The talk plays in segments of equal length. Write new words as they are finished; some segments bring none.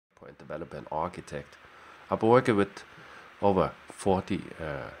SharePoint developer and architect. I've been working with over 40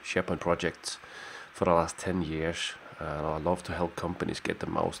 SharePoint projects for the last 10 years, and I love to help companies get the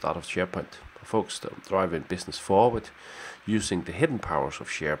most out of SharePoint. I focus on driving business forward using the hidden powers of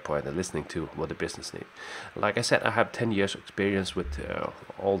SharePoint and listening to what the business needs. Like I said, I have 10 years experience with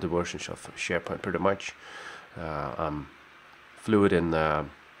all the versions of SharePoint pretty much. I'm fluid in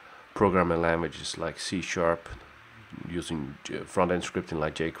programming languages like C#, using front-end scripting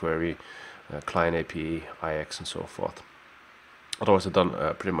like jQuery, client API, IX, and so forth. I've also done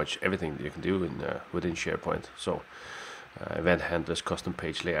pretty much everything that you can do within SharePoint. So event handlers, custom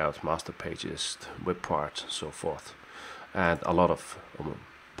page layouts, master pages, web parts, and so forth, and a lot of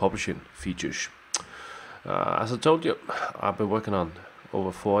publishing features. As I told you, I've been working on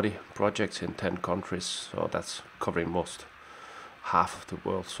over 40 projects in 10 countries, so that's covering most half of the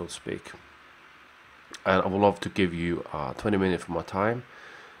world, so to speak. And I would love to give you 20 minutes of my time.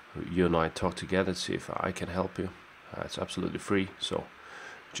 You and I talk together, see if I can help you. It's absolutely free, so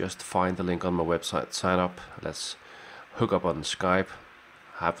just find the link on my website, sign up, let's hook up on Skype,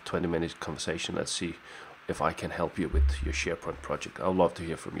 have a 20-minute conversation. Let's see if I can help you with your SharePoint project. I'd love to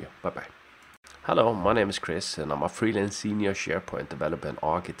hear from you. Bye-bye. Hello, my name is Chris, and I'm a freelance senior SharePoint developer and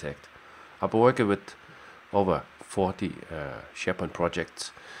architect. I've been working with over 40 SharePoint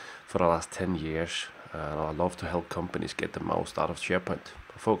projects for the last 10 years, and I love to help companies get the most out of SharePoint.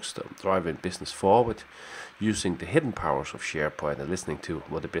 I focus on driving business forward using the hidden powers of SharePoint and listening to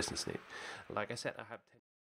what the business needs. Like I said, I have